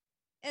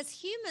As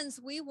humans,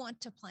 we want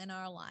to plan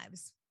our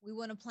lives. We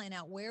want to plan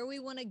out where we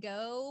want to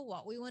go,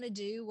 what we want to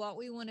do, what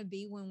we want to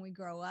be when we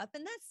grow up.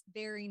 And that's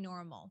very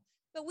normal.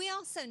 But we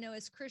also know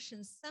as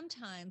Christians,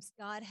 sometimes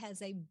God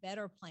has a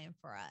better plan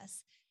for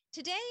us.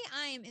 Today,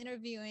 I am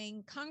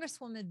interviewing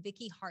Congresswoman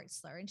Vicky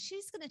Hartzler, and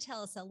she's going to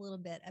tell us a little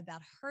bit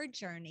about her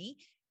journey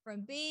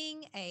from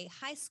being a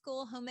high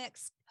school home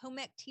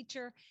ec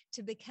teacher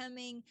to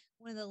becoming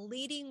one of the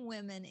leading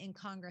women in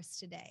Congress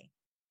today.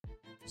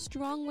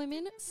 Strong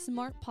women,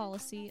 smart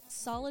policy,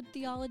 solid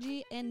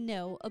theology, and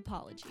no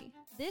apology.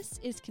 This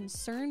is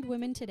Concerned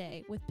Women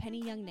Today with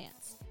Penny Young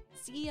Nance,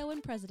 CEO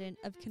and President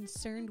of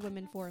Concerned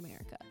Women for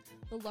America,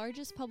 the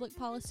largest public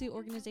policy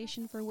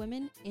organization for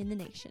women in the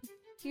nation.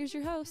 Here's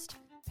your host,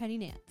 Penny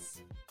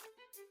Nance.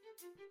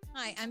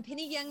 Hi, I'm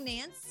Penny Young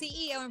Nance,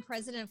 CEO and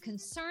President of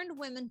Concerned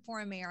Women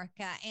for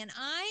America, and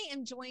I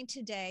am joined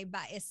today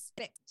by a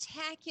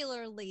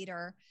spectacular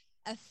leader,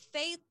 a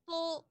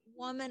faithful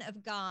woman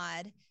of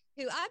God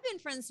who I've been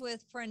friends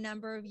with for a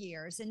number of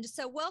years. And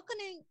so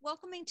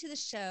welcoming to the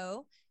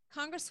show,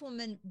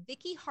 Congresswoman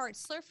Vicky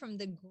Hartzler from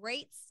the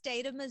great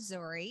state of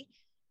Missouri,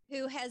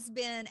 who has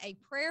been a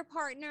prayer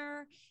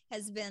partner,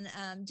 has been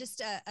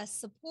just a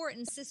support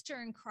and sister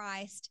in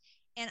Christ.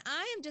 And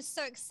I am just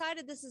so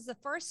excited. This is the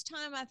first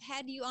time I've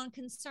had you on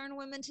Concerned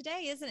Women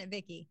Today, isn't it,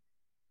 Vicky?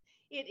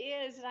 It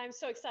is, and I'm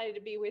so excited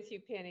to be with you,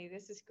 Penny.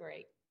 This is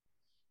great.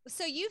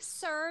 So you've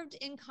served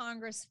in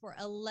Congress for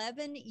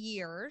 11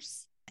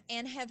 years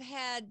and have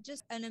had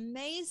just an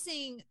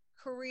amazing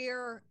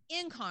career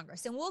in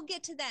Congress. And we'll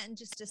get to that in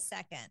just a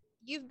second.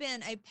 You've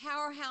been a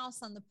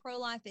powerhouse on the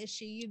pro-life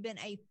issue. You've been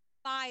a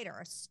fighter,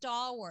 a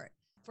stalwart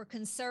for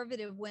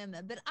conservative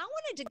women. But I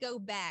wanted to go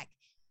back.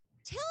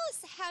 Tell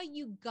us how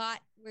you got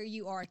where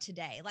you are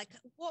today. Like,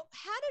 how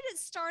did it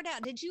start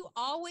out? Did you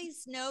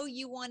always know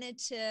you wanted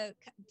to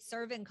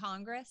serve in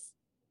Congress?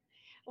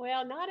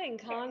 Well, not in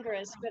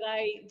Congress, but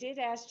I did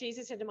ask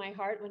Jesus into my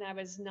heart when I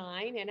was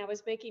 9, and I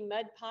was making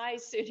mud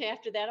pies soon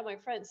after that on my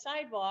front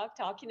sidewalk,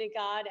 talking to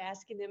God,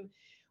 asking him,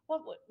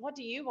 what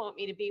do you want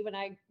me to be when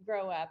I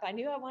grow up? I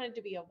knew I wanted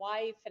to be a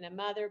wife and a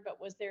mother, but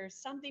was there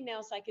something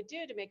else I could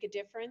do to make a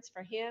difference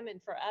for him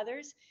and for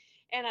others?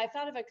 And I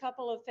thought of a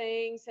couple of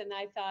things, and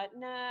I thought,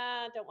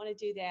 nah, I don't want to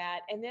do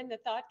that. And then the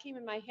thought came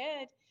in my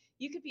head,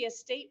 you could be a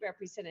state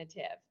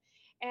representative.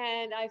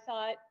 And I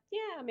thought,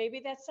 yeah, maybe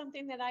that's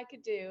something that I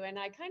could do. And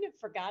I kind of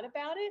forgot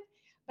about it.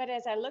 But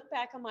as I look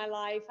back on my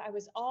life, I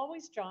was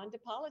always drawn to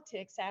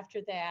politics after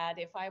that.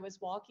 If I was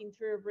walking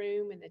through a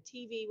room and the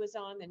TV was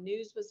on, the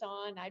news was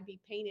on, I'd be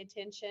paying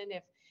attention.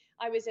 If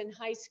I was in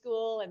high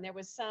school and there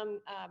was some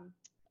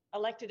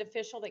elected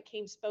official that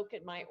spoke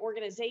at my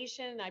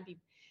organization, I'd be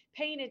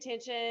paying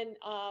attention,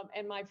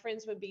 and my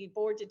friends would be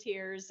bored to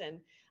tears. And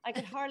I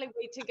could hardly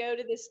wait to go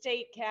to the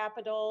state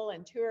capitol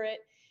and tour it.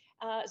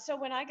 So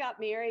when I got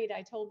married,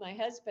 I told my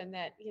husband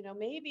that,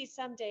 maybe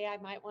someday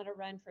I might want to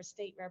run for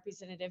state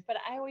representative, but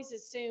I always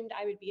assumed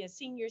I would be a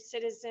senior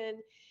citizen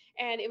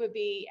and it would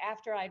be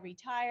after I'd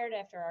retired,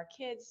 after our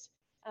kids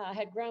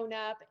had grown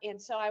up.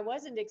 And so I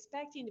wasn't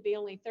expecting to be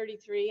only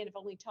 33 and have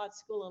only taught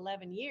school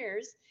 11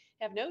 years,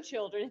 have no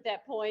children at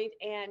that point,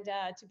 and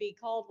to be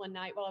called one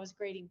night while I was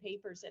grading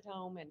papers at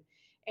home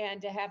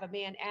and to have a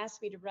man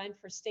ask me to run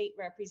for state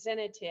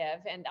representative.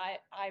 And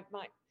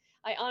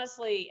I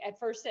honestly at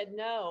first said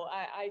no.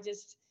 I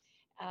just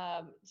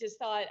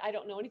thought, I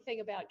don't know anything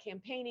about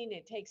campaigning.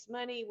 It takes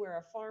money. We're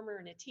a farmer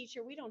and a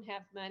teacher. We don't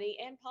have money,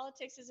 and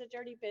politics is a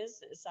dirty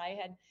business. I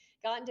had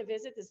gotten to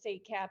visit the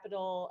state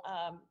capitol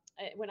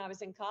when I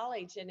was in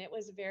college, and it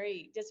was a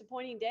very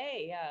disappointing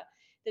day.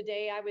 The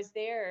day I was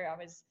there, I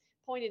was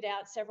pointed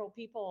out several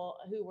people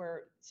who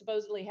were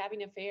supposedly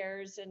having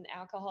affairs and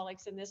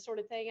alcoholics and this sort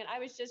of thing. And I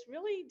was just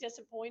really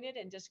disappointed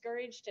and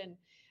discouraged. And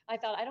I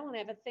thought, I don't want to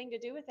have a thing to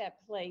do with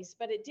that place.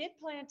 But it did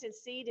plant a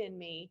seed in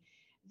me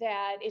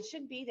that it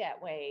shouldn't be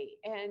that way,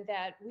 and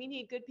that we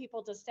need good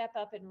people to step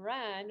up and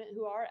run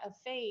who are of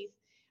faith,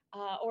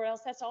 or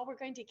else that's all we're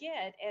going to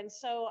get. And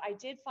so I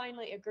did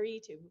finally agree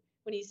to,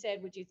 when he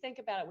said, would you think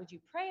about it? Would you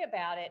pray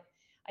about it?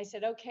 I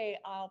said, okay,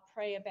 I'll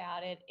pray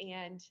about it.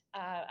 And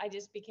I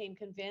just became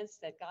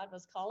convinced that God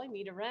was calling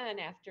me to run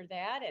after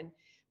that. And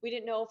we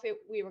didn't know if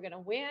we were going to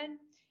win,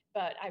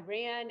 but I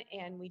ran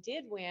and we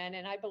did win.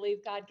 And I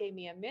believe God gave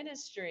me a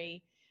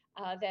ministry,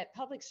 that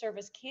public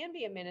service can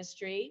be a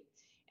ministry.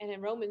 And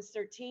in Romans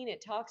 13,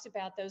 it talks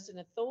about those in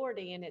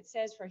authority. And it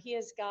says, for he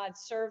is God's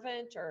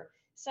servant, or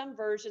some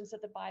versions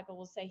of the Bible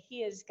will say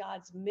he is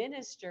God's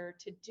minister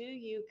to do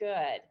you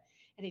good.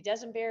 And he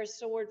doesn't bear a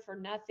sword for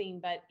nothing,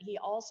 but he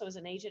also is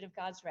an agent of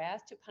God's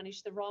wrath to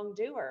punish the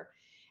wrongdoer.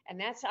 And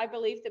that's, I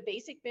believe, the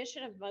basic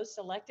mission of most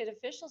elected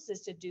officials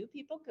is to do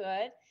people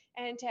good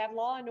and to have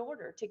law and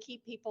order, to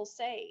keep people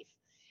safe.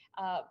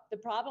 The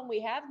problem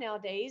we have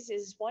nowadays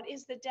is, what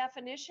is the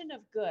definition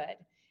of good?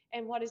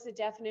 And what is the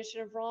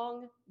definition of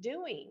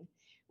wrongdoing?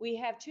 We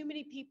have too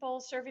many people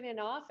serving in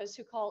office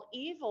who call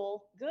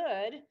evil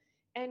good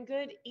and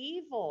good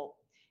evil.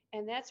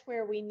 And that's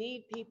where we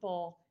need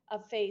people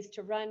of faith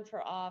to run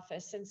for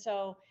office. And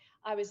so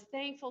I was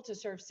thankful to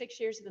serve 6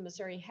 years in the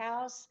Missouri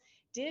House,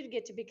 did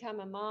get to become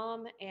a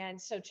mom, and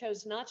so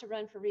chose not to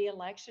run for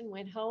reelection,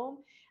 went home,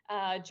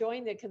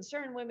 joined the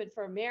Concerned Women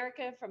for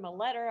America from a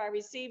letter I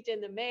received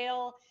in the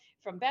mail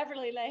from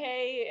Beverly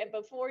LaHaye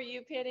before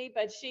you, Penny.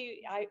 But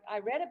I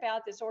read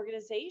about this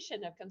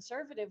organization of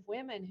conservative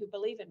women who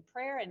believe in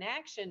prayer and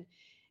action.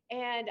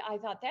 And I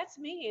thought, that's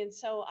me. And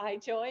so I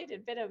joined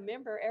and been a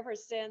member ever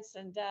since.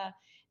 And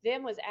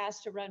then was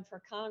asked to run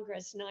for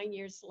Congress 9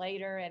 years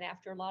later. And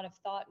after a lot of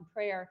thought and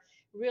prayer,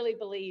 really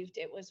believed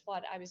it was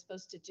what I was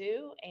supposed to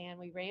do. And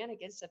we ran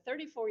against a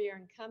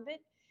 34-year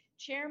incumbent,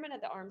 chairman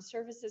of the Armed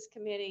Services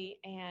Committee,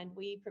 and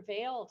we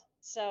prevailed.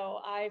 So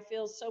I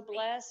feel so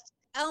blessed.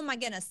 Oh my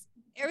goodness.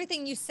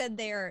 Everything you said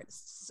there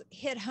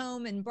hit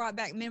home and brought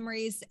back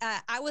memories.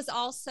 I was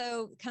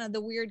also kind of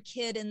the weird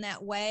kid in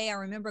that way. I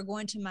remember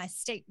going to my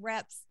state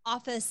rep's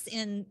office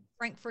in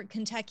Frankfort,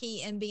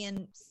 Kentucky, and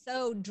being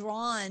so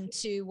drawn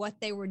to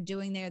what they were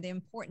doing there, the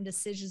important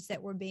decisions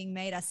that were being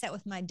made. I sat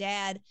with my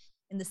dad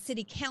in the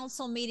city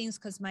council meetings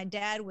because my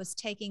dad was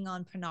taking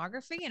on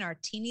pornography in our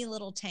teeny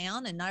little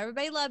town, and not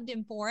everybody loved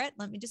him for it,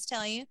 let me just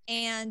tell you.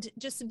 And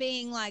just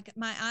being like,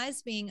 my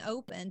eyes being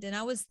opened, and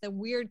I was the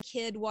weird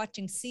kid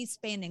watching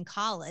C-SPAN in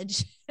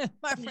college.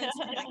 My friends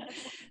were like,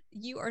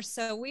 you are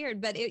so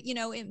weird, but it,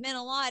 it meant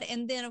a lot.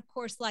 And then of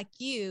course, like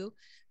you,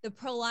 the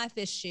pro-life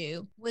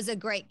issue was a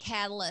great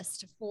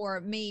catalyst for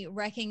me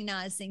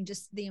recognizing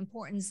just the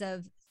importance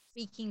of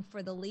speaking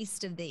for the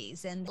least of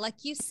these. And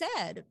like you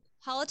said,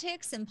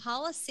 politics and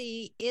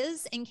policy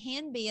is and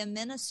can be a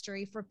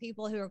ministry for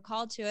people who are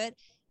called to it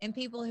and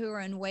people who are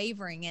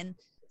unwavering. And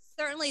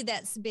certainly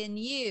that's been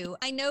you.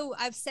 I know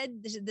I've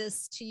said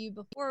this to you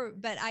before,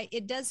 but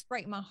it does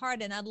break my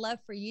heart. And I'd love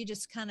for you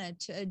just kind of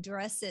to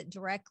address it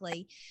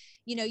directly.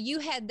 You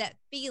had that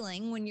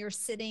feeling when you're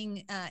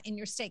sitting in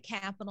your state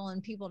capitol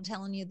and people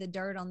telling you the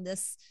dirt on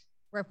this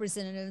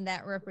representative and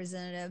that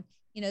representative,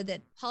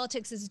 that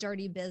politics is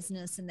dirty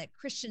business and that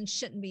Christians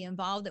shouldn't be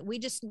involved, that we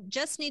just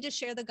need to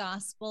share the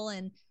gospel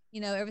and,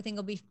 everything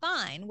will be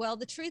fine. Well,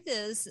 the truth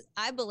is,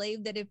 I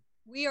believe that if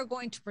we are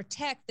going to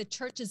protect the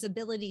church's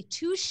ability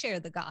to share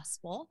the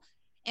gospel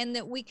and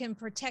that we can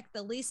protect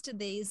the least of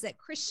these, that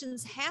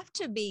Christians have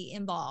to be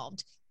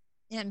involved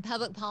in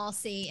public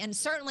policy. And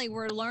certainly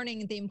we're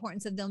learning the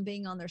importance of them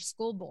being on their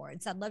school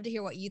boards. I'd love to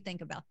hear what you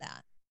think about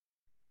that.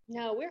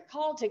 No, we're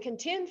called to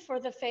contend for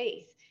the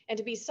faith and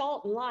to be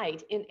salt and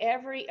light in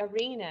every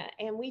arena.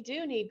 And we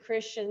do need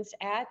Christians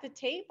at the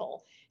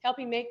table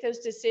helping make those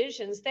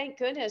decisions. Thank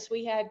goodness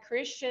we had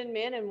Christian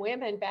men and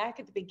women back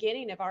at the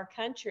beginning of our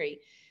country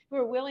who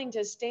are willing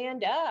to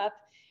stand up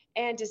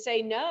and to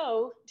say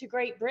no to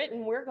Great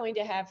Britain. We're going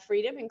to have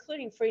freedom,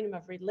 including freedom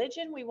of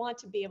religion. We want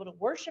to be able to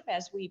worship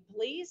as we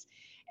please.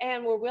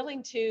 And we're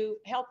willing to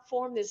help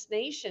form this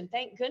nation.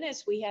 Thank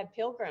goodness we had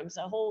pilgrims,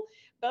 a whole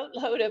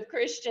boatload of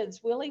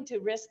Christians willing to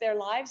risk their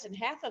lives, and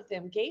half of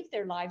them gave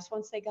their lives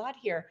once they got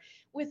here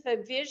with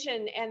the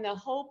vision and the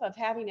hope of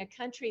having a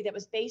country that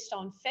was based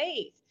on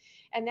faith.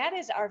 And that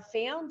is our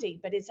founding,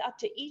 but it's up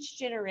to each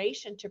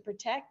generation to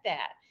protect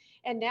that.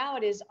 And now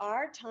it is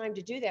our time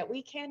to do that.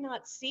 We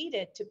cannot cede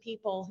it to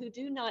people who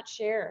do not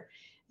share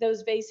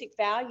those basic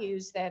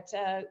values that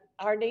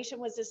our nation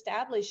was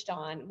established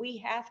on. We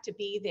have to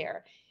be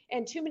there.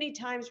 And too many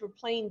times we're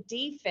playing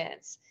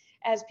defense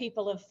as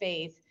people of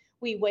faith.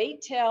 We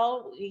wait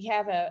till we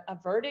have a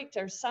verdict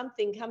or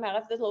something come out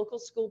of the local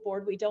school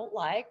board we don't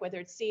like, whether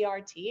it's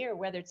CRT or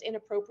whether it's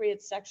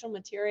inappropriate sexual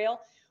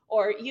material,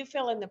 or you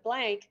fill in the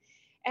blank.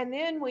 And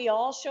then we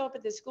all show up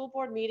at the school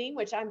board meeting,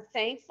 which I'm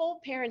thankful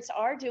parents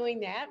are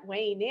doing that,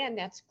 weighing in.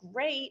 That's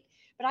great.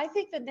 But I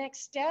think the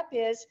next step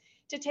is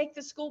to take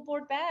the school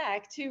board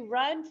back, to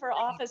run for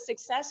office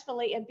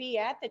successfully and be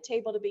at the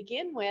table to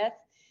begin with,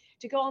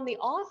 to go on the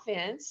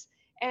offense.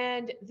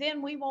 And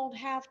then we won't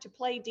have to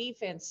play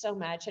defense so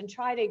much and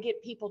try to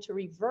get people to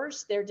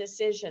reverse their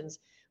decisions.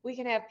 We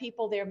can have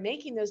people there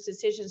making those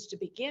decisions to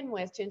begin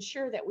with to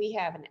ensure that we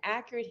have an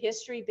accurate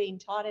history being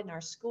taught in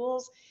our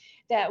schools,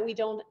 that we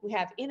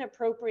have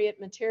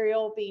inappropriate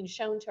material being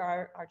shown to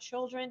our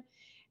children,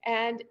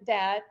 and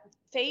that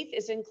faith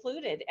is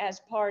included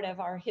as part of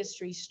our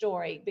history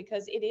story,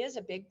 because it is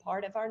a big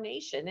part of our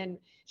nation and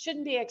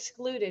shouldn't be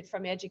excluded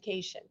from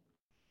education.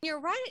 You're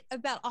right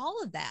about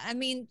all of that. I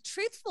mean,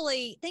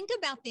 truthfully, think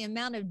about the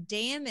amount of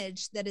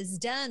damage that is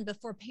done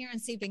before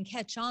parents even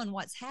catch on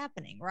what's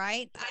happening,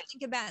 right? I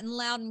think about in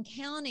Loudoun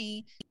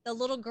County, the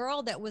little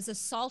girl that was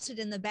assaulted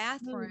in the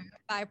bathroom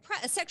by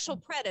a sexual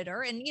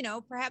predator. And,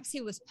 perhaps he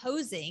was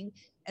posing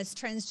as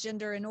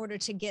transgender in order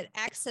to get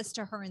access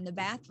to her in the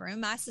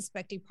bathroom. I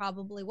suspect he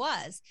probably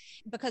was,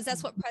 because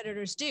that's what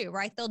predators do,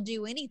 right? They'll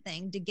do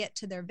anything to get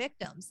to their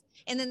victims.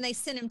 And then they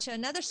sent him to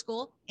another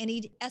school and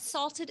he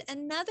assaulted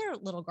another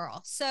little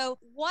girl. So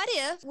what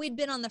if we'd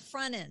been on the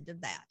front end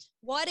of that?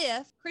 What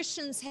if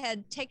Christians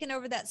had taken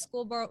over that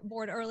school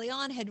board early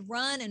on, had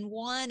run and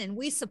won, and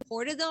we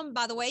supported them?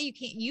 By the way,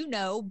 you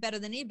know better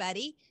than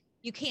anybody,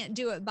 you can't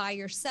do it by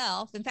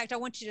yourself. In fact, I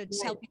want you to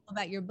tell people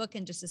about your book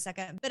in just a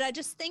second. But I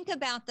just think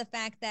about the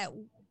fact that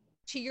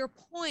to your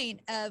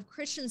point of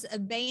Christians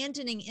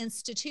abandoning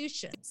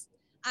institutions.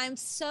 I'm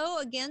so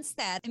against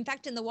that. In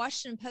fact, in the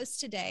Washington Post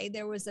today,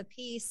 there was a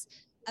piece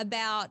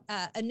about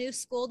a new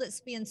school that's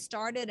being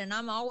started, and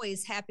I'm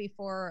always happy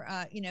for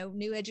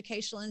new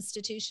educational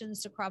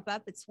institutions to crop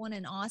up. It's one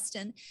in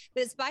Austin,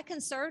 but it's by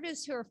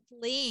conservatives who are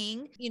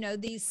fleeing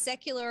these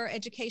secular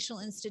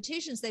educational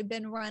institutions. They've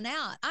been run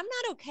out. I'm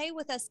not okay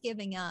with us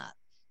giving up,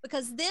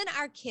 because then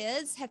our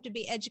kids have to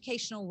be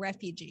educational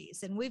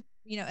refugees. And we've,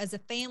 as a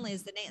family,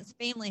 as the Nance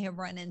family, have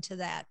run into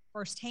that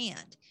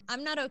firsthand.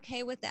 I'm not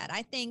okay with that.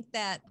 I think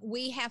that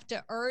we have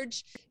to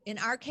urge, in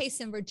our case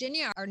in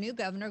Virginia, our new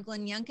governor,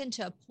 Glenn Youngkin,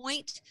 to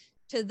appoint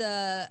to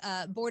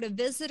the Board of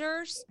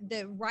Visitors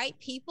the right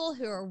people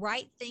who are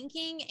right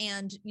thinking,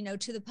 and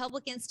to the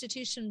public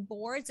institution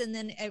boards. And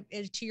then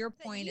to your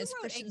point, as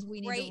Christians,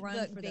 we need to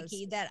run for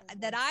Vicki,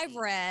 that I've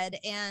read,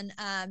 and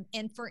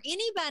for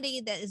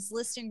anybody that is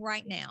listening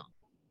right now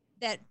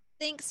that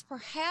thinks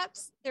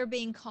perhaps they're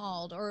being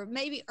called, or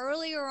maybe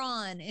earlier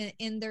on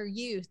in their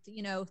youth,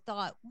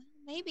 thought, well,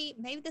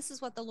 maybe this is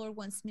what the Lord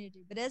wants me to do.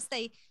 But as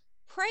they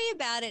pray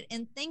about it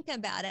and think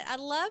about it, I'd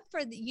love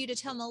for you to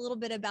tell them a little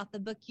bit about the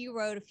book you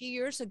wrote a few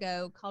years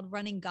ago called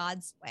Running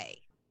God's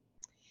Way.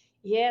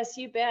 Yes,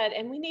 you bet.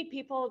 And we need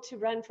people to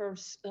run for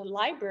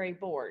library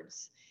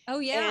boards. Oh,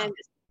 yeah.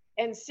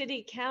 And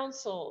city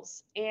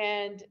councils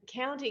and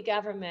county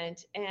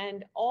government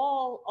and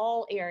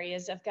all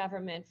areas of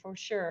government, for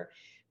sure.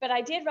 But I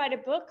did write a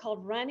book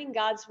called Running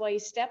God's Way,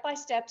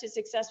 Step-by-Step to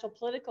Successful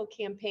Political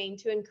Campaign,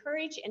 to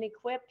encourage and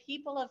equip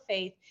people of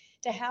faith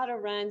to how to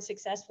run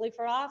successfully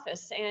for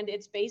office. And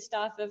it's based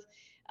off of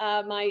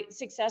my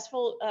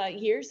successful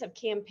years of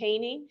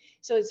campaigning.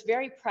 So it's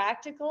very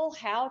practical,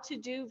 how to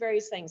do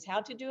various things,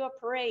 how to do a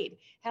parade,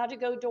 how to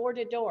go door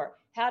to door,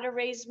 how to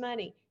raise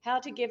money, how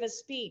to give a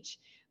speech.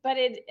 But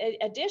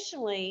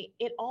additionally,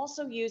 it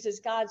also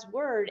uses God's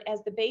word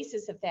as the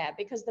basis of that,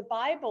 because the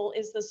Bible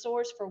is the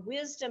source for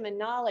wisdom and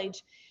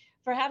knowledge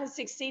for how to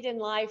succeed in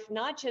life,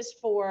 not just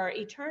for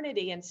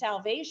eternity and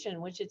salvation,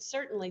 which it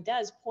certainly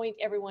does point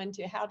everyone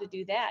to how to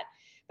do that,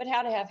 but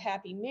how to have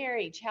happy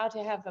marriage, how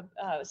to have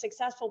a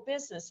successful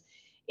business.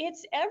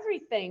 It's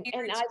everything.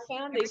 And I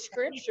found these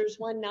scriptures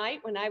one night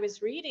when I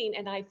was reading,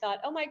 and I thought,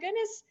 oh my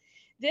goodness,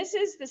 this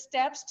is the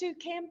steps to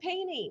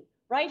campaigning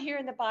right here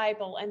in the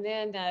Bible. And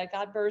then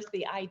God birthed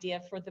the idea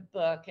for the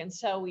book. And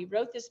so we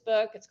wrote this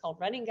book. It's called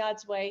Running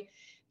God's Way.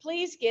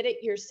 Please get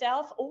it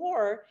yourself,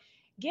 or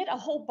get a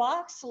whole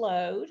box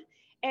load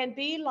and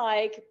be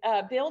like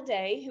Bill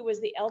Day, who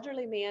was the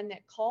elderly man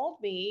that called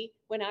me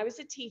when I was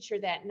a teacher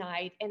that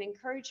night and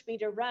encouraged me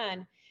to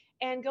run,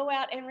 and go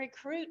out and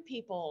recruit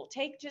people.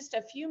 Take just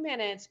a few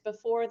minutes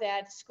before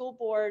that school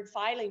board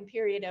filing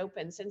period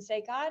opens and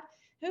say, God,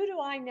 who do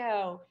I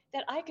know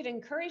that I could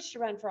encourage to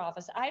run for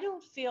office? I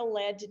don't feel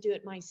led to do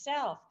it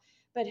myself,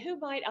 but who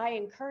might I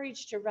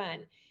encourage to run?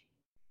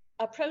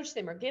 Approach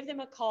them or give them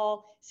a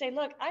call. Say,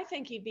 look, I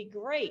think you'd be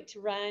great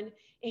to run.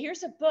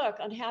 Here's a book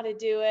on how to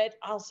do it.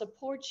 I'll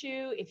support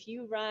you if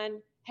you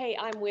run. Hey,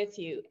 I'm with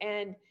you.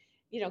 And,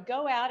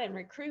 go out and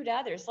recruit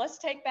others. Let's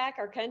take back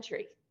our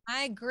country.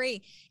 I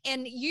agree.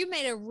 And you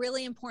made a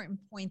really important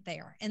point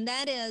there. And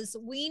that is,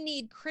 we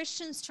need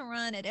Christians to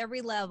run at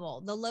every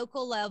level, the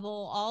local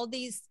level, all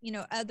these,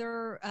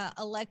 other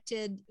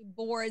elected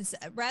boards,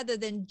 rather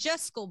than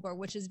just school board,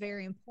 which is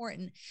very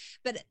important.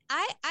 But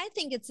I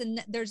think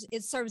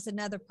it serves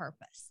another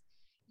purpose.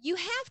 You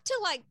have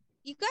to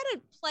you got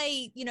to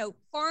play,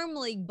 farm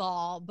league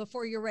ball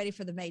before you're ready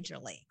for the major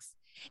leagues.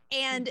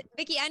 And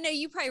Vicki, I know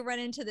you probably run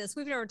into this.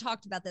 We've never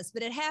talked about this,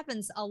 but it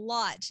happens a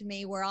lot to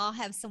me, where I'll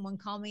have someone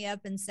call me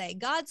up and say,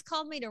 God's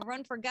called me to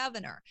run for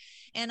governor.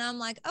 And I'm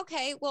like,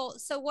 okay, well,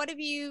 so what have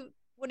you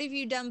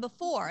done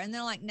before? And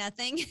they're like,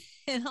 nothing.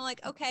 And I'm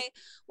like, okay,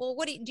 well,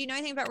 do you know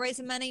anything about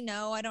raising money?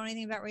 No, I don't know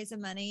anything about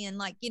raising money. And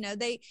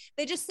they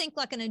just think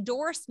like an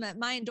endorsement,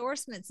 my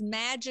endorsement's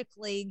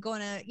magically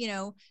going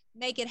to,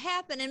 make it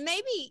happen. And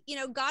maybe,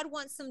 God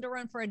wants them to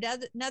run for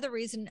another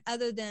reason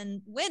other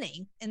than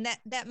winning. And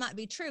that might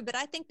be true, but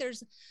I think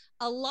there's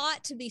a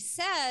lot to be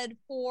said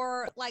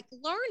for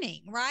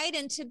learning, right?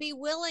 And to be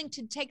willing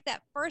to take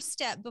that first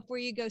step before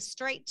you go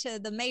straight to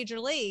the major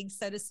leagues,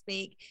 so to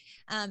speak,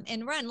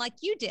 and run like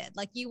you did.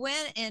 Like you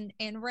went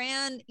and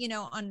ran,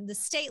 on the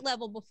state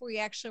level before you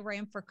actually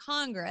ran for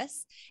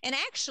Congress. And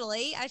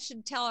actually, I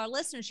should tell our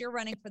listeners, you're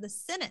running for the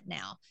Senate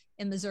now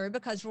in Missouri,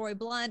 because Roy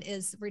Blunt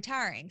is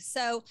retiring.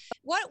 So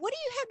what do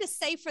you have to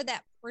say for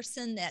that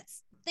person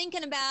that's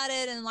thinking about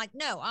it and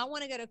no, I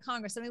want to go to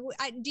Congress? I mean,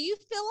 do you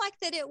feel like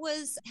that it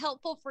was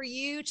helpful for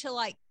you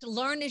to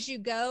learn as you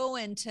go,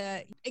 and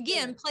to,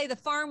 again, play the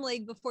farm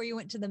league before you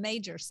went to the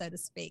major, so to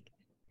speak?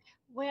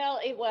 Well,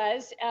 it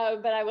was,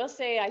 but I will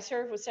say I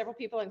served with several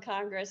people in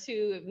Congress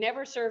who have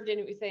never served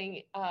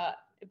anything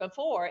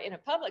before in a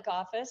public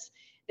office.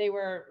 They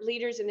were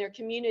leaders in their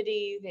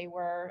community. They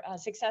were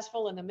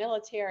successful in the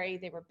military.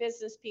 They were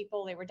business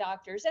people. They were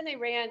doctors, and they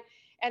ran,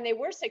 and they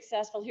were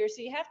successful here.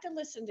 So you have to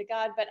listen to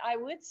God. But I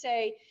would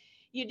say,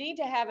 you need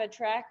to have a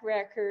track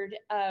record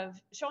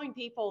of showing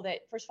people that,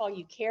 first of all,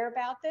 you care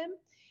about them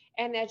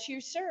and that you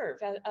serve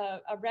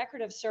a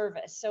record of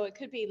service. So it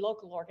could be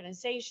local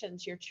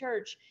organizations, your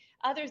church,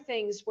 other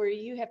things where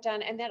you have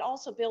done, and that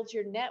also builds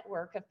your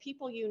network of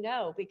people you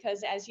know,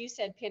 because as you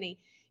said, Penny,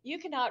 you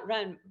cannot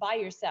run by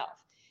yourself.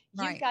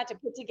 You've got to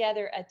put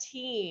together a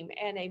team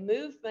and a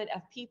movement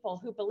of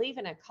people who believe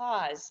in a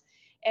cause,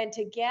 and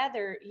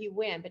together you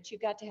win, but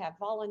you've got to have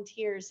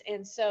volunteers.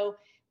 And so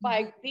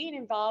by being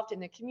involved in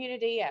the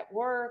community, at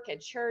work,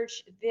 at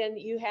church, then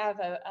you have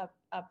a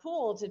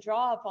pool to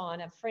draw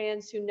upon of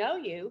friends who know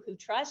you, who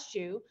trust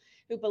you,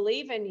 who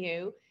believe in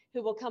you,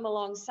 who will come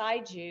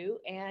alongside you,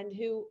 and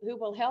who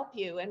will help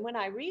you. And when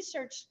I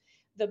researched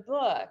the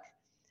book,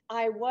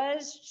 I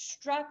was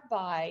struck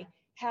by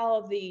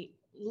how the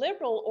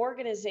liberal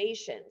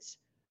organizations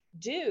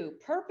do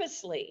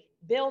purposely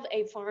build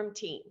a farm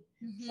team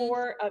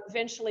for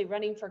eventually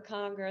running for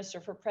Congress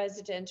or for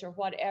president or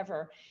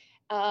whatever.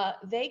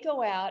 They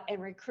go out and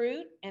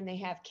recruit, and they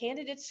have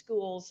candidate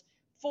schools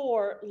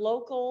for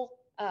local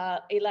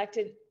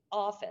elected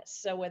office.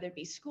 So whether it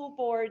be school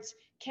boards,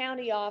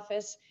 county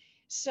office.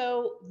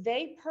 So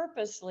they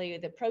purposely,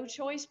 the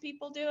pro-choice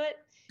people do it.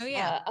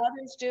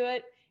 Others do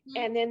it.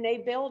 And then they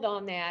build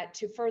on that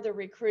to further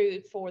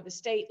recruit for the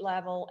state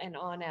level and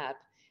on up.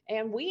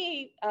 And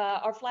we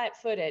are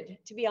flat-footed,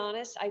 to be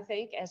honest. I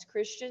think as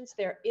Christians,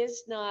 there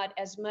is not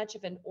as much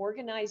of an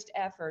organized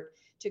effort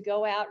to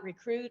go out,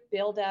 recruit,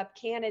 build up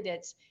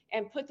candidates,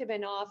 and put them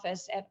in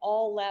office at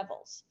all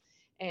levels.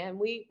 And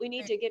we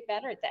need to get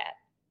better at that.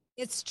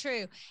 It's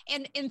true.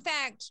 And in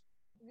fact,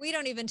 we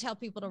don't even tell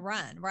people to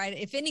run, right?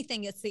 If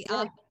anything, it's the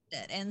opposite.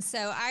 And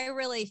so I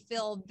really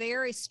feel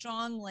very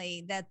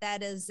strongly that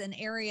that is an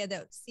area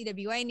that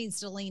CWA needs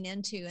to lean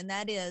into, and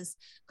that is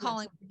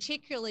calling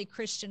particularly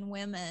Christian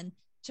women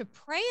to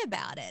pray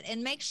about it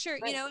and make sure,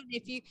 you know,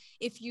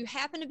 if you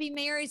happen to be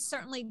married,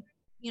 certainly,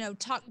 you know,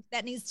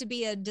 that needs to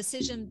be a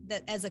decision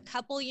that as a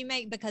couple you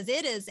make, because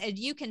it is, as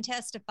you can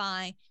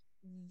testify,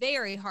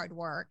 very hard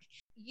work.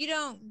 You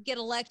don't get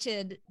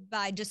elected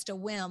by just a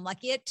whim.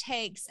 Like it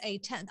takes you're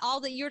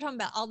talking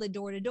about all the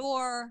door to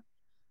door,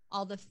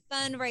 all the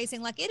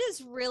fundraising, like it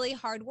is really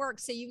hard work.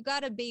 So you've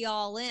got to be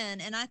all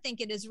in. And I think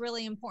it is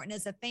really important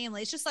as a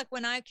family. It's just like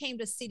when I came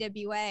to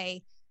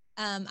CWA,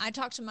 I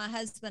talked to my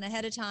husband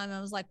ahead of time. I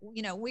was like,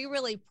 you know, we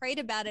really prayed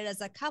about it as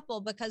a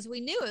couple because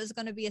we knew it was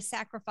going to be a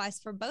sacrifice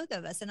for both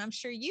of us. And I'm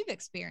sure you've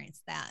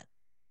experienced that.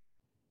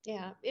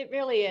 Yeah, it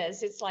really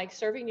is. It's like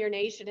serving your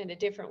nation in a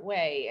different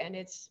way. And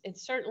it's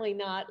certainly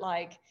not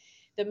like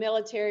the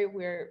military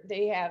where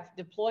they have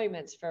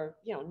deployments for,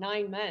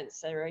 9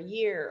 months or a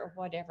year or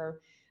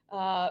whatever.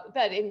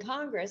 But in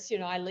Congress,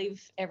 I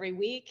leave every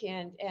week.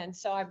 And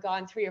so I've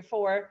gone 3 or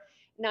 4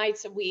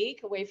 nights a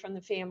week away from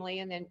the family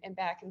and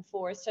back and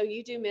forth. So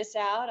you do miss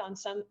out on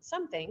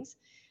some things.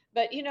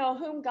 But,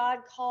 whom God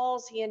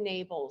calls, he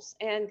enables.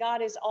 And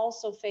God is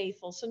also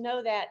faithful. So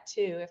know that,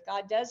 too. If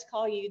God does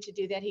call you to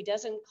do that, he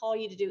doesn't call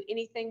you to do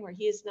anything where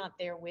he is not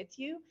there with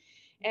you.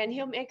 And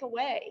he'll make a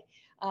way.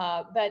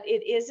 But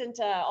it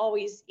isn't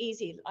always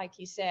easy. Like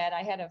you said,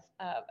 I had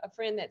a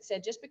friend that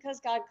said, just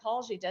because God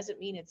calls you doesn't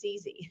mean it's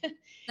easy.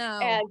 No,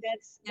 and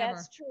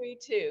that's true,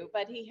 too.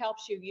 But he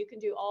helps you. You can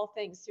do all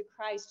things through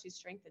Christ who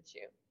strengthens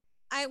you.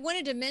 I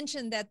wanted to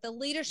mention that the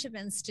Leadership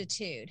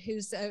Institute,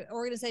 whose an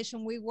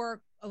organization we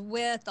work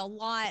with a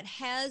lot,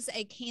 has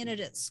a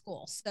candidate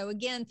school. So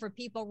again, for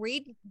people,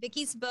 read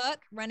Vicki's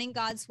book, Running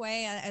God's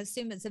Way. I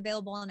assume it's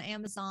available on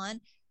Amazon.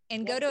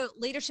 And go to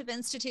Leadership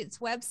Institute's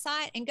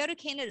website and go to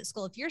candidate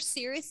school. If you're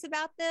serious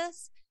about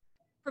this,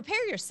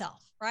 prepare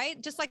yourself, right?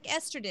 Just like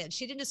Esther did.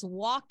 She didn't just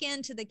walk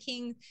into the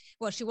king.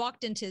 Well, she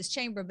walked into his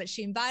chamber, but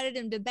she invited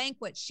him to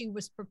banquet. She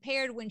was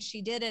prepared when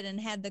she did it and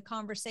had the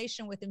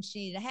conversation with him she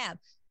needed to have.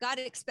 God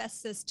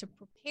expects us to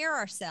prepare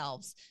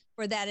ourselves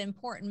for that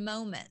important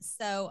moment.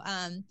 So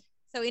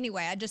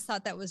anyway, I just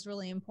thought that was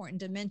really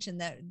important to mention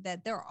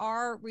that there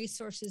are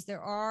resources,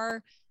 there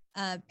are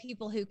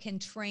people who can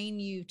train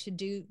you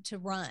to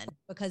run,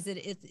 because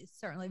it's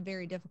certainly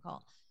very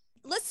difficult.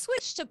 Let's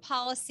switch to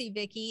policy,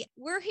 Vicki.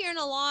 We're hearing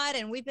a lot,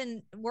 and we've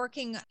been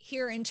working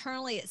here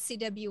internally at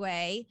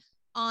CWA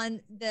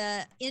on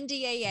the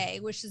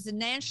NDAA, which is the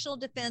National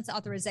Defense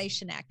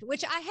Authorization Act,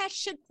 which I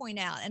should point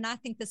out, and I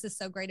think this is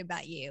so great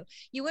about you.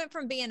 You went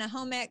from being a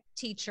home ec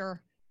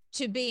teacher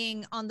to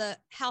being on the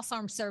House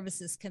Armed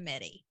Services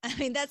Committee. I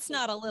mean, that's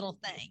not a little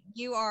thing.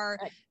 You are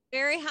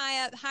very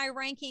high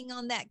ranking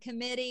on that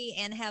committee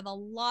and have a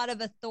lot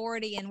of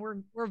authority, and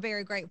we're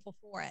very grateful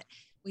for it.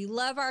 We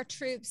love our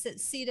troops at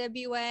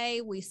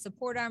CWA. We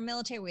support our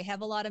military. We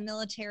have a lot of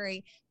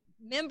military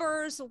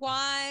members,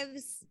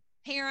 wives,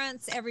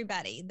 parents,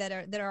 everybody that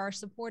are our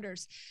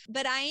supporters.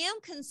 But I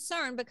am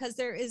concerned because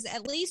there is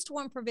at least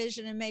one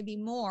provision, and maybe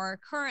more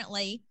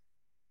currently,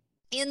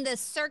 in the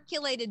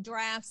circulated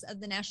drafts of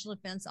the National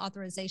Defense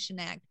Authorization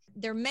Act.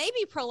 There may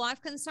be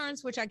pro-life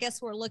concerns, which I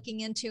guess we're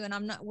looking into,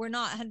 and we're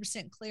not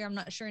 100% clear. I'm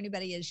not sure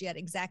anybody is yet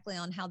exactly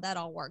on how that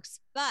all works.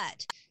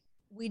 But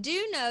we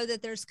do know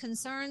that there's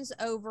concerns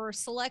over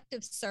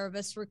selective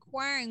service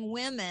requiring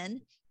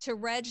women to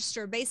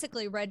register,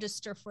 basically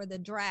register for the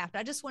draft.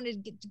 I just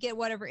wanted to get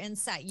whatever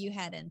insight you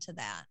had into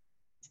that.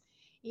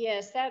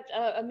 Yes, that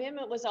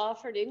amendment was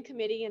offered in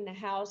committee in the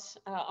House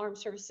Armed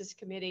Services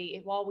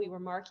Committee while we were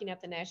marking up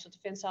the National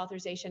Defense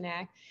Authorization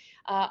Act.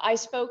 I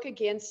spoke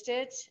against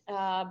it,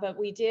 but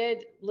we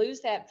did lose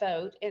that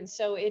vote. And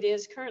so it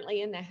is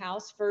currently in the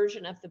House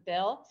version of the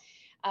bill.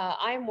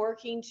 I'm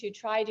working to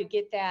try to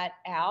get that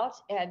out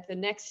at the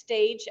next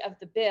stage of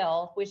the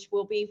bill, which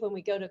will be when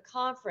we go to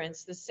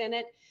conference. The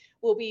Senate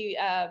will be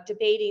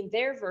debating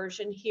their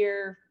version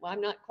here. Well,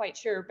 I'm not quite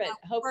sure, but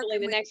hopefully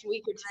the next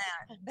week or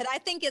two. But I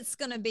think it's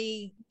going to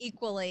be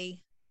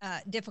equally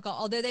difficult,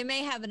 although they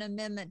may have an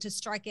amendment to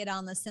strike it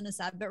on the Senate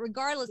side. But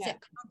regardless, at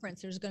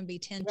conference, there's going to be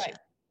tension. Right.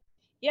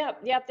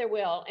 Yep, there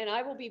will. And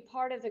I will be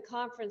part of the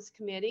conference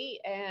committee.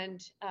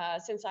 And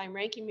since I'm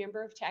ranking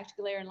member of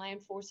Tactical Air and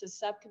Land Forces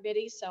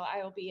Subcommittee, so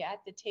I will be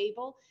at the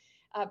table.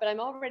 But I'm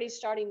already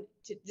starting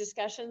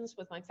discussions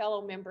with my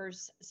fellow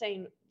members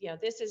saying,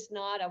 this is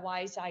not a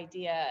wise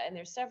idea. And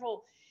there's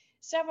several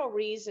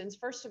reasons.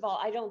 First of all,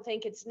 I don't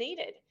think it's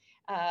needed.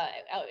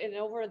 And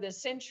over the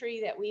century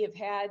that we have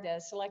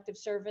had selective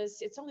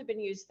service, it's only been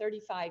used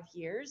 35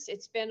 years.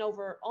 It's been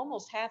over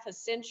almost half a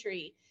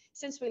century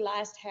since we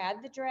last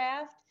had the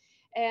draft.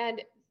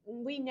 And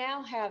we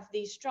now have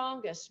the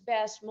strongest,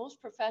 best,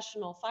 most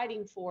professional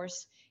fighting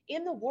force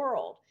in the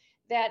world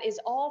that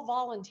is all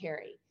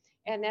voluntary.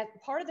 And that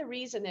part of the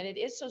reason that it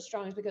is so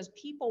strong is because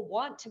people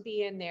want to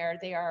be in there.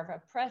 They are of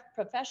a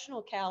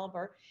professional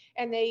caliber,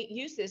 and they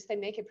use this, they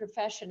make a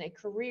profession, a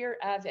career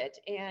of it.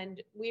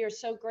 And we are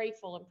so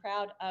grateful and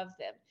proud of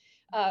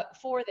them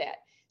for that.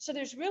 So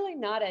there's really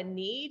not a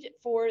need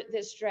for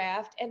this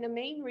draft. And the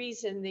main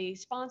reason the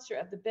sponsor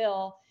of the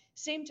bill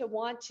seemed to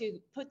want to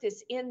put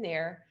this in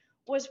there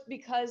was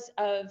because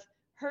of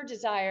her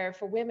desire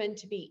for women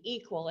to be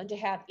equal and to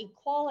have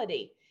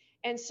equality.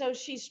 And so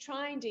she's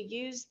trying to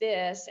use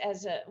this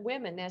as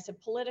a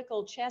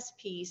political chess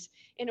piece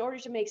in order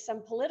to make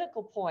some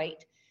political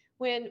point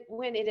when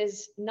it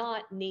is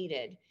not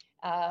needed.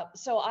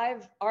 So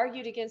I've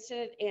argued against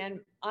it, and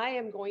I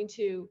am going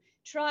to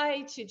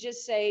try to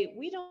just say,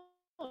 we don't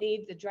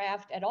need the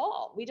draft at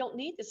all. We don't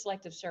need the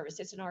selective service.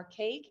 It's an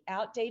archaic,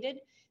 outdated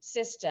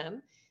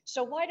system.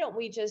 So why don't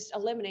we just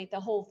eliminate the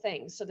whole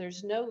thing? So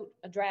there's no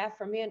draft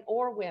for men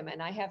or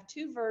women. I have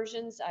two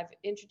versions. I've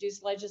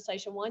introduced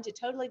legislation, one to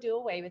totally do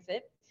away with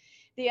it.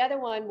 The other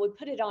one would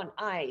put it on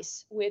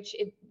ice, which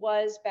it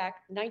was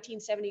back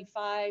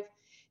 1975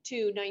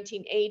 to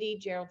 1980.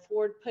 Gerald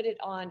Ford put it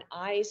on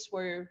ice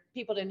where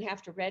people didn't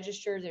have to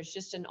register. There's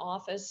just an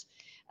office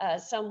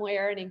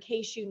somewhere, and in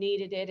case you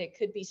needed it, it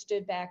could be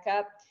stood back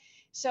up.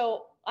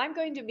 So I'm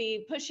going to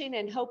be pushing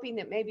and hoping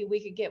that maybe we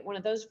could get one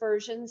of those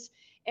versions.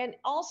 And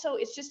also,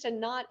 it's just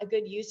not a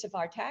good use of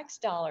our tax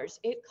dollars.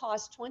 It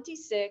costs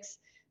 $26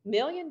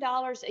 million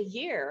a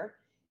year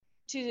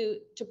to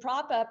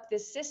prop up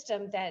this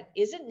system that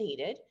isn't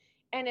needed,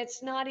 and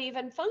it's not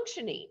even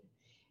functioning.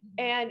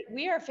 And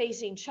we are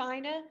facing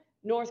China,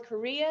 North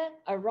Korea,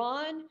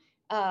 Iran,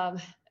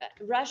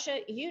 Russia,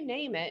 you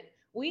name it.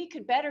 We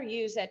could better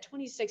use that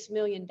 $26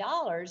 million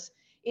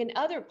in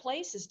other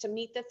places to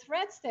meet the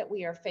threats that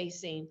we are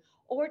facing,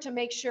 or to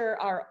make sure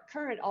our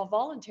current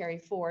all-voluntary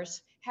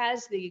force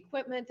has the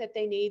equipment that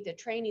they need, the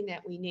training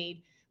that we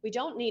need. We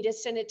don't need to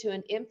send it to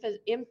an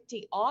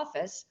empty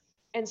office,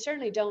 and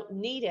certainly don't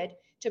need it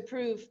to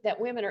prove that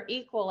women are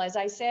equal. As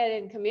I said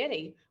in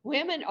committee,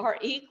 women are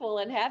equal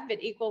and have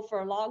been equal for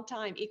a long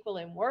time, equal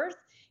in worth,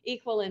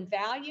 equal in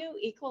value,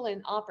 equal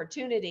in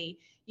opportunity.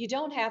 You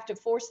don't have to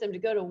force them to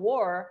go to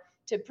war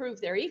to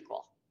prove they're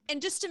equal. And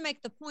just to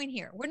make the point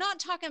here, we're not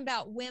talking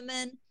about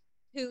women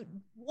who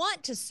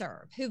want to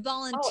serve, who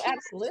volunteer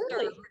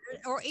absolutely. to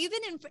serve, or even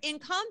in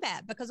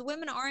combat, because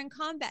women are in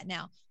combat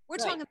now. We're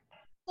talking about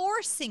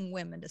forcing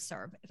women to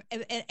serve.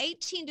 At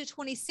 18 to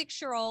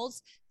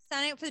 26-year-olds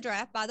signing up for the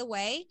draft, by the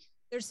way,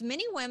 there's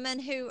many women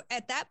who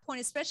at that point,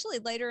 especially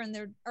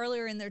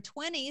earlier in their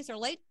 20s or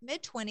late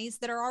mid-20s,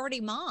 that are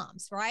already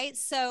moms, right?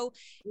 So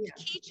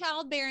key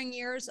childbearing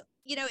years,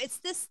 it's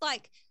this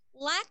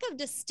lack of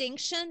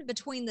distinction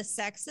between the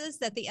sexes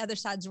that the other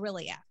side's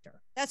really after.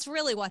 That's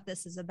really what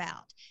this is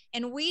about.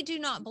 And we do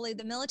not believe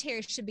the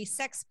military should be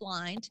sex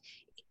blind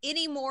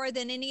any more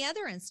than any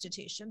other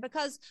institution,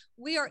 because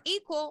we are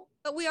equal,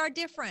 but we are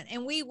different,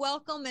 and we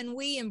welcome and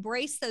we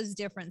embrace those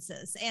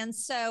differences. And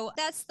so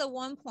that's the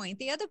one point.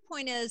 The other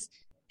point is,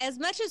 as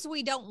much as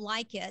we don't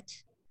like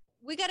it,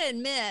 we got to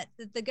admit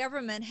that the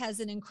government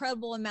has an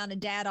incredible amount of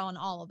data on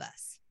all of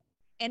us.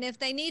 And if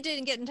they need to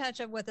get in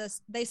touch with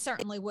us, they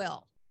certainly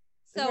will.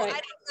 So I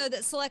don't know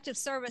that selective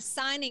service,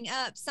 signing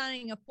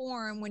a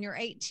form when you're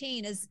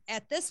 18 is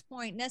at this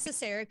point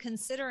necessary,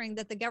 considering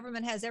that the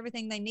government has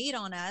everything they need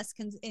on us,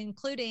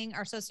 including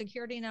our social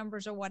security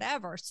numbers or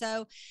whatever.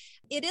 So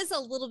it is a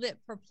little bit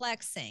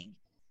perplexing.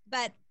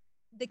 But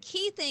the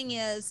key thing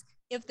is,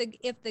 if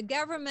the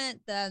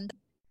government, the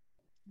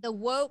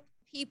woke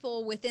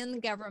people within the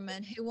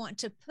government who want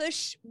to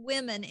push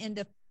women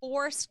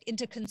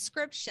into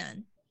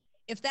conscription,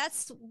 if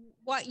that's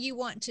what you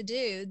want to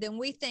do, then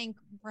we think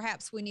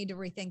perhaps we need to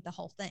rethink the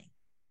whole thing.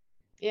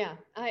 Yeah,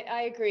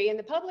 I agree. And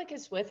the public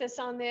is with us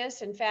on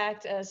this. In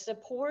fact,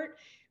 support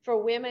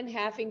for women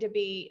having to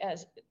be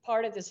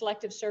part of the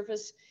selective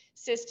service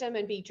system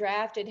and be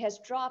drafted has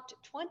dropped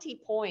 20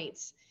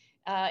 points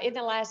in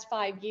the last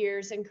 5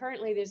 years. And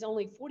currently there's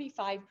only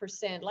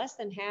 45%, less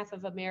than half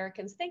of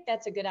Americans think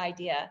that's a good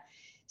idea.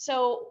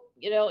 So,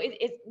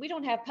 we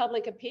don't have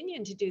public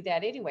opinion to do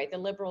that anyway. The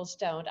liberals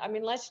don't. I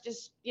mean, let's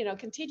just,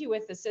 continue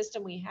with the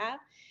system we have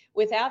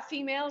without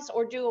females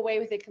or do away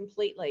with it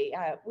completely.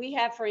 We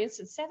have, for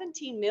instance,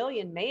 17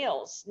 million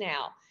males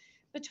now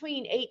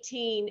between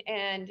 18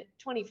 and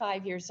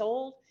 25 years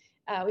old.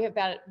 We have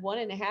about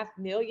 1.5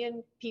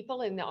 million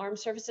people in the armed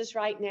services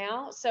right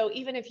now. So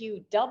even if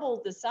you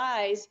doubled the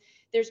size,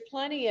 there's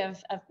plenty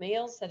of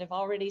males that have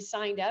already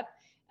signed up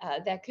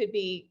that could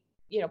be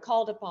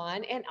called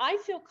upon. And I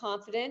feel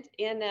confident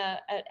in an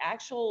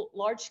actual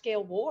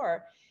large-scale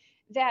war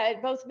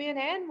that both men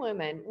and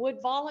women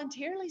would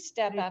voluntarily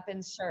step up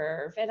and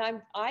serve. And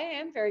I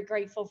am very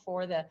grateful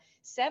for the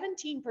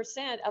 17%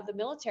 of the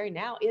military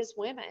now is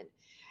women.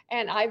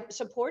 And I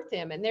support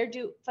them, and they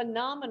do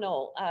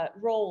phenomenal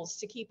roles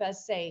to keep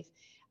us safe.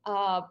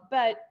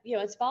 But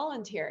it's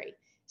voluntary.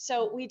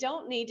 So we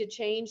don't need to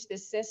change the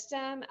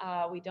system.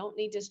 We don't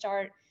need to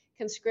start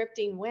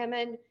conscripting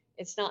women.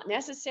 It's not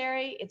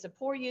necessary. It's a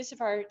poor use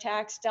of our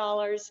tax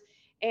dollars.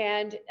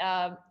 And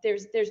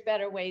there's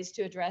better ways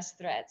to address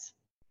threats.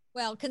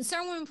 Well,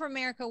 Concerned Women for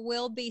America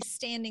will be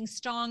standing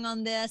strong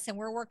on this, and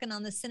we're working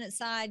on the Senate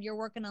side. You're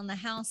working on the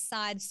House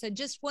side. So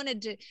just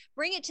wanted to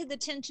bring it to the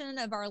attention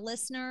of our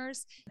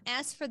listeners,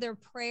 ask for their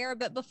prayer.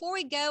 But before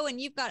we go, and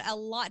you've got a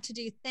lot to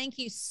do, thank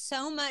you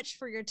so much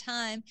for your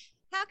time.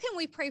 How can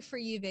we pray for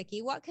you,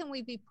 Vicki? What can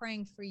we be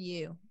praying for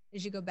you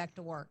as you go back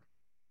to work?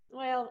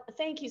 Well,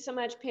 thank you so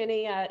much,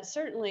 Penny.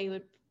 Certainly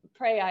would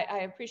pray.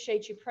 I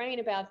appreciate you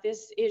praying about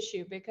this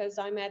issue because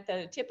I'm at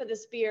the tip of the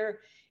spear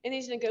in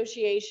these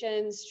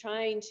negotiations,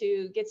 trying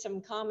to get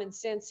some common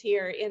sense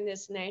here in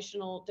this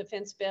national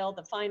defense bill,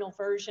 the final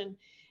version.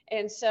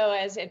 And so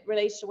as it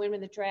relates to women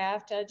in the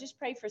draft, just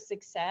pray for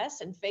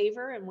success and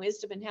favor and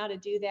wisdom in how to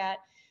do that.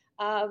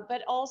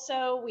 But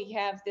also we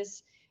have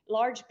this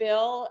large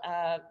bill,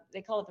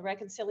 they call it the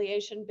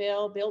reconciliation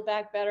bill, Build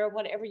Back Better,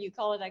 whatever you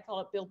call it. I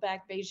call it Build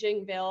Back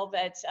Beijing bill,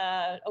 but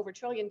over $1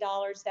 trillion,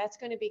 that's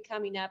going to be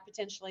coming up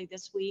potentially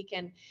this week.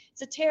 And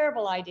it's a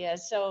terrible idea.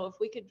 So if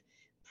we could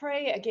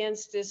pray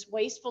against this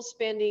wasteful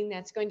spending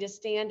that's going to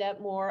stand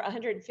up more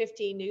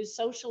 150 new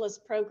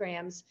socialist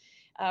programs,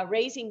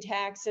 raising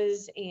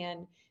taxes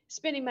and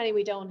spending money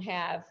we don't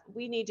have.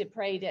 We need to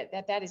pray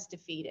that is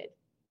defeated.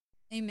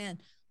 Amen.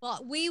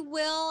 Well, we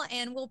will,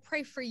 and we'll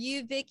pray for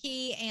you,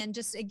 Vicki. And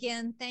just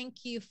again,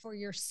 thank you for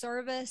your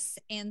service,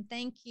 and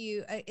thank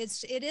you.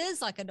 It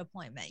is like a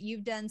deployment.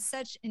 You've done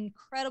such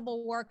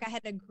incredible work. I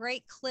had a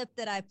great clip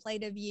that I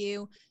played of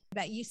you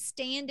about you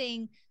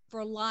standing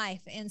for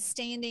life and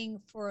standing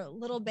for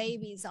little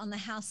babies on the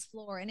House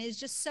floor. And it's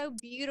just so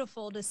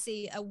beautiful to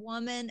see a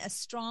woman, a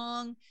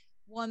strong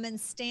woman,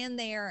 stand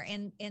there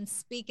and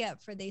speak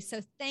up for these. So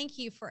thank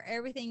you for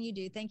everything you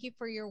do. Thank you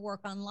for your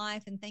work on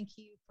life, and thank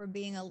you for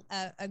being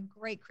a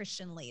great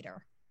Christian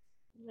leader.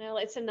 Well,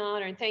 it's an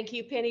honor. And thank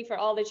you, Penny, for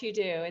all that you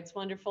do. It's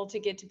wonderful to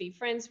get to be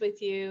friends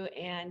with you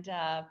and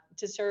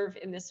to serve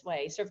in this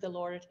way, serve the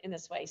Lord in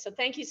this way. So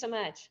thank you so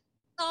much.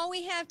 All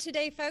we have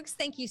today, folks.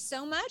 Thank you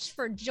so much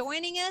for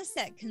joining us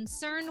at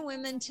Concerned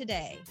Women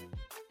Today.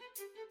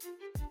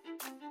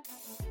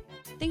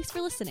 Thanks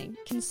for listening.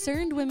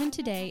 Concerned Women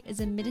Today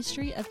is a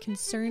ministry of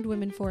Concerned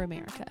Women for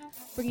America,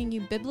 bringing you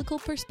biblical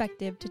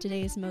perspective to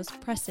today's most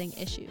pressing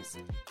issues.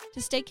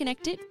 To stay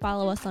connected,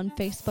 follow us on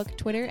Facebook,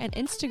 Twitter, and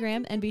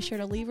Instagram, and be sure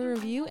to leave a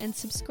review and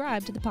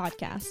subscribe to the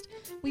podcast.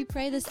 We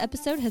pray this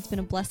episode has been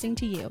a blessing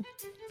to you.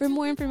 For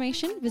more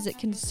information, visit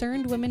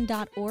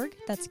concernedwomen.org.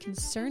 That's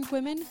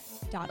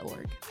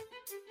concernedwomen.org.